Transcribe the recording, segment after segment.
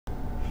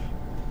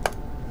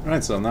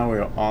Right, so now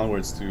we're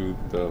onwards to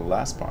the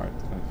last part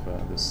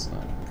of this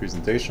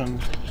presentation,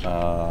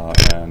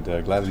 and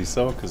gladly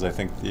so, because I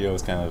think Theo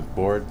is kind of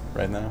bored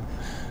right now.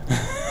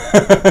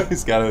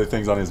 He's got other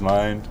things on his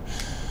mind,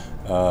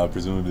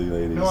 presumably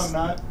ladies. No, I'm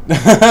not.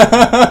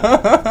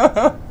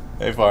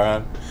 Hey,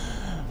 Farhan.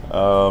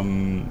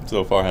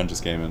 So Farhan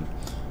just came in.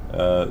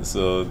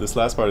 So this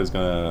last part is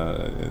going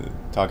to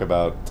talk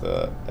about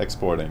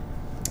exporting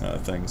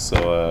things.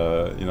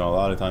 So you know, a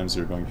lot of times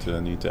you're going to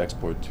need to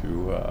export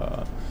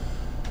to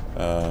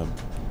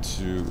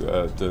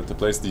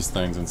place these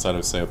things inside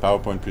of, say, a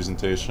PowerPoint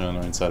presentation,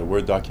 or inside a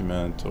Word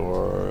document,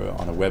 or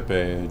on a web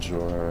page,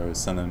 or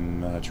send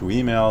them through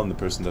email, and the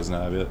person doesn't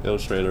have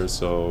Illustrator,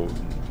 so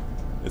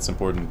it's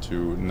important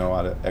to know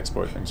how to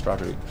export things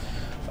properly.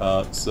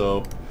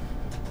 So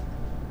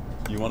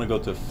you want to go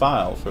to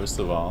File first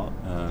of all,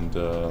 and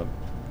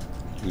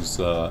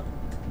use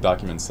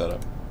Document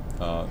Setup.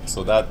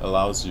 So that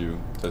allows you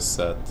to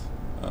set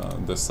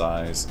the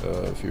size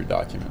of your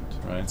document,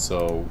 right?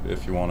 So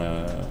if you want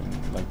to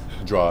like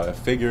draw a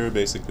figure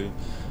basically,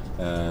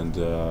 and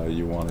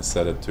you want to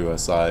set it to a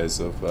size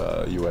of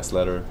US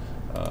letter,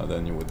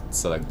 then you would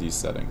select these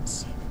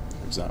settings,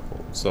 for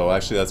example. So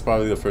actually that's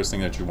probably the first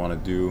thing that you want to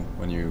do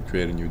when you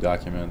create a new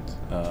document.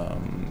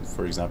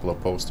 For example, a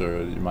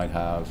poster, you might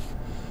have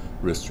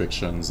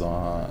restrictions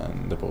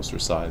on the poster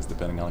size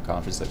depending on the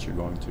conference that you're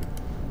going to.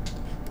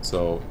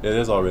 So it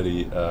is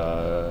already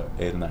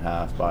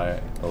 8.5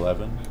 by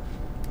 11,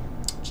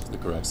 which is the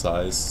correct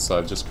size. So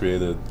I've just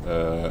created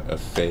a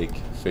fake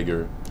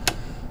figure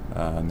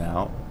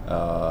now.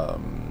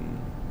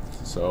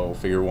 So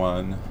figure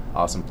 1,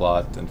 awesome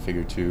plot, and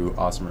figure 2,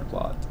 awesomer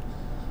plot.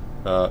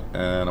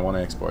 And I want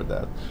to export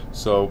that.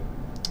 So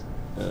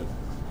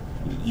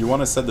you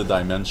want to set the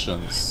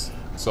dimensions.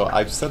 So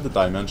I've set the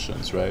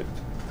dimensions, right?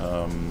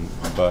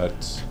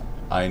 But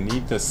I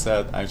need to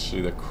set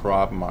actually the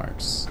crop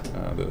marks,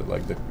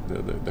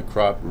 the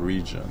crop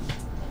region,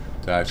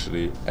 to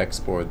actually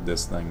export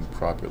this thing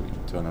properly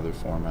to another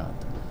format.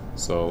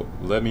 So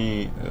let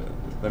me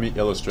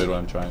illustrate what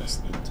I'm trying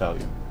to tell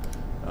you.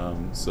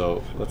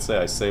 So let's say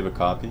I save a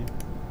copy.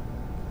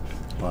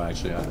 Well,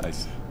 actually,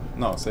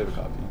 save a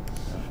copy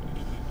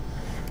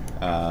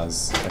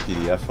as a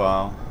PDF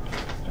file.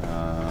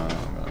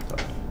 I'm gonna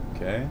type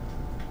OK.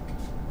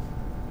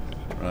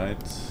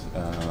 Right.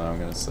 I'm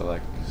gonna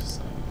select.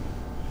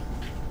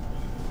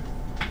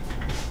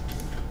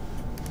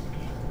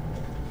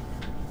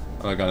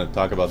 I'm not going to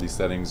talk about these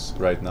settings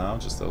right now,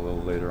 just a little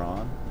later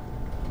on.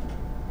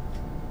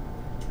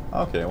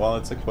 Okay, well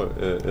it's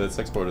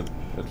exported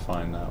it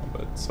fine now,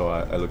 but so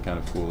I look kind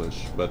of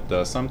foolish.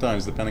 But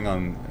sometimes, depending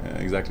on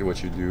exactly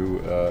what you do,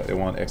 it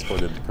won't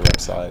export it the correct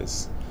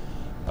size.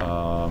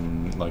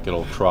 Like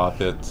it'll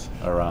crop it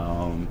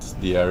around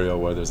the area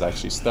where there's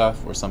actually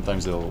stuff, or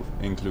sometimes it'll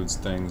include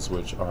things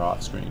which are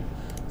off screen.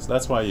 So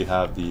that's why you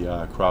have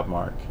the crop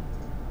mark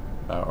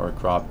or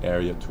crop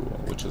area tool,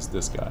 which is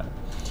this guy.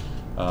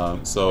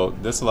 So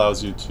this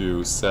allows you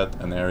to set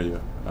an area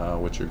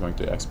which you're going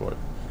to export.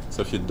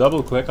 So if you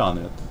double click on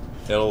it,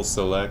 it'll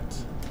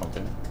select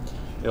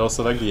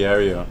the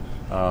area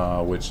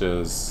which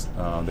is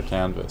the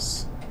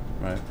canvas,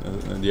 right?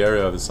 The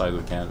area of the size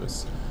of the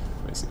canvas,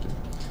 basically.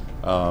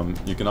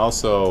 You can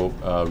also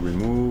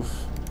remove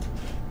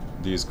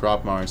these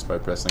crop marks by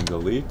pressing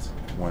delete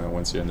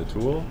once you're in the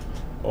tool,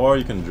 or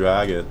you can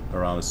drag it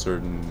around a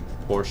certain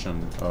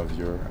portion of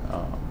your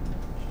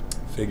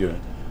figure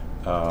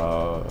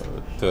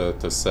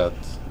to set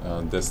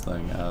this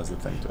thing as the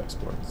thing to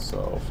export.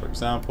 So for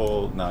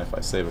example, now if I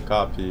save a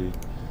copy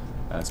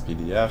as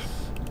PDF,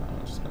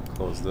 I'm just going to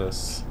close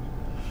this.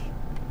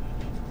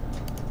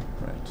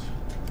 Right.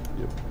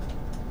 Yep.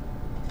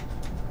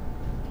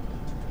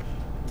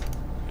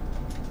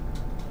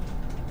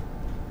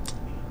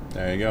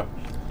 There you go.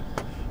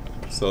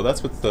 So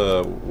that's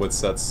what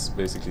sets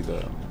basically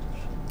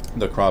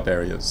the crop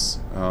areas.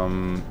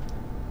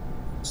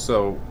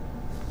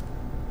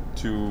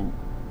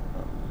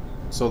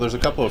 So there's a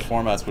couple of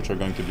formats which are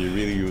going to be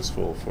really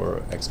useful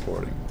for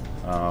exporting.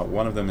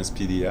 One of them is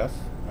PDF.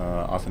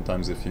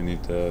 Oftentimes if you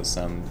need to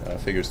send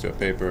figures to a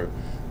paper,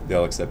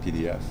 they'll accept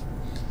PDF.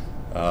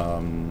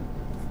 And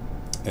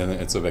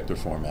it's a vector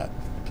format,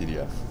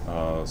 PDF.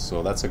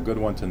 So that's a good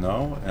one to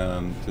know,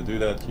 and to do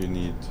that you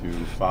need to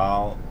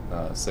File,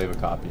 Save a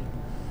Copy.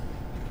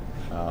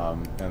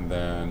 And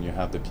then you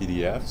have the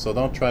PDF. So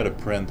don't try to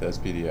print as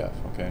PDF,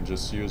 okay?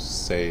 Just use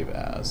Save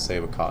as,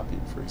 Save a Copy,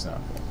 for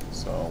example.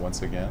 So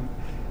once again,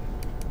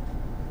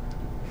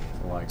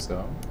 like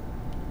so.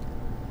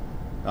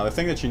 Now the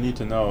thing that you need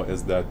to know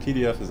is that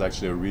PDF is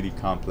actually a really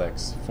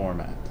complex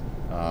format.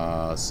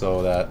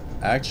 So that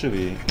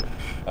actually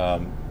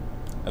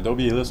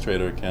Adobe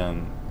Illustrator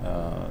can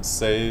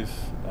save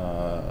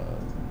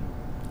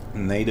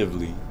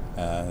natively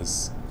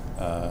as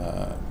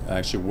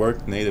actually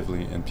work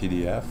natively in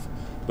PDF,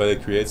 but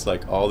it creates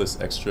like all this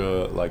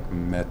extra like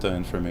meta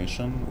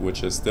information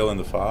which is still in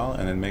the file,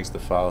 and it makes the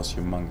files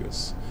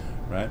humongous,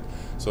 right?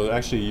 So it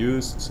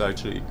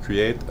actually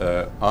create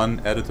an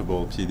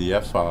uneditable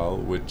PDF file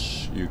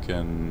which you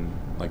can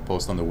like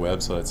post on the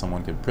web so that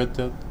someone can print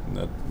it.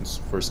 That's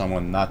for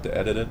someone not to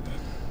edit it.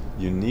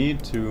 You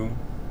need to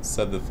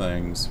set the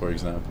things, for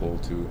example,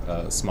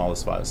 to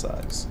smallest file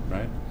size,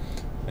 right?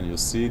 And you'll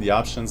see the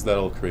options that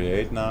it'll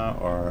create now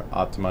are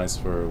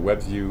optimized for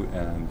web view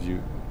and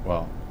view,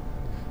 well,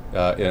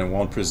 and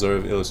won't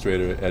preserve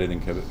Illustrator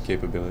editing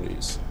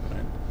capabilities,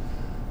 right?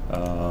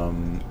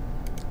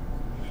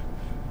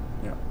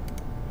 Yeah,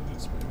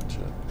 that's pretty much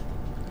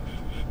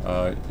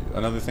it.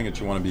 Another thing that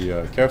you want to be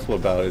careful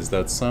about is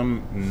that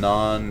some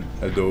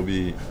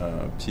non-Adobe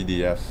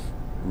PDF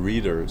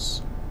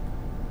readers,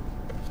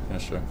 yeah,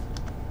 sure,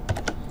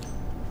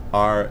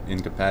 are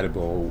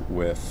incompatible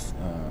with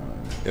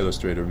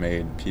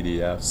Illustrator-made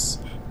PDFs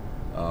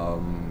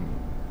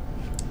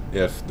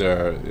if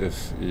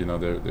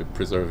they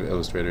preserve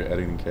Illustrator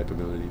editing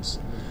capabilities.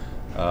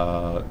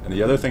 And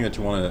the other thing that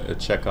you want to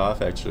check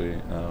off actually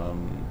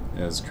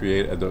is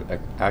create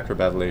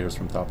Acrobat layers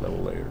from top-level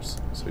layers.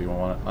 So you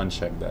want to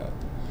uncheck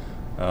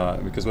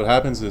that because what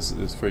happens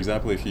is, for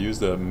example, if you use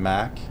the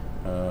Mac,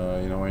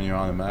 when you're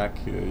on a Mac,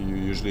 you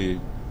usually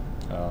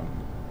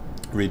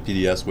read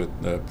PDFs with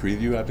the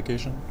preview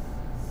application,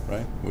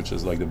 right? Which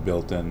is like the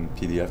built-in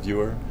PDF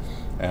viewer.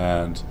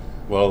 And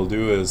what it'll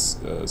do is,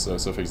 so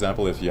for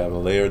example, if you have a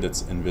layer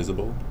that's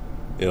invisible,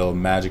 it'll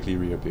magically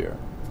reappear,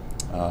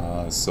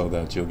 so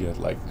that you'll get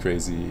like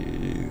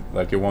crazy,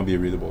 like it won't be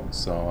readable.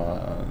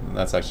 So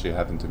that's actually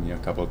happened to me a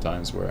couple of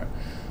times where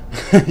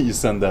you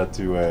send that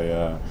to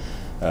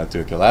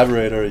a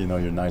collaborator,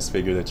 your nice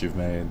figure that you've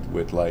made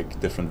with like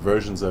different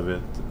versions of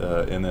it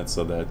in it,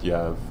 so that you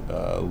have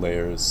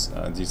layers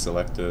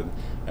deselected,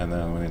 and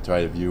then when they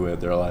try to view it,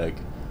 they're like,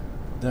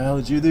 "What the hell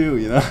did you do?"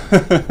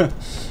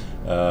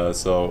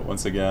 So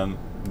once again,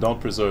 don't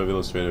preserve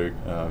Illustrator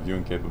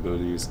viewing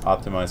capabilities.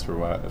 Optimize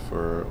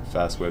for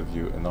fast web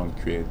view, and don't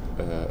create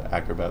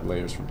Acrobat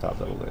layers from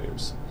top-level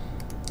layers.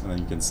 And then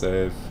you can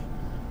save.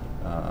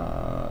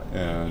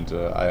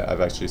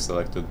 I've actually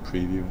selected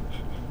preview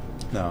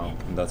now,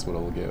 and that's what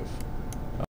it'll give.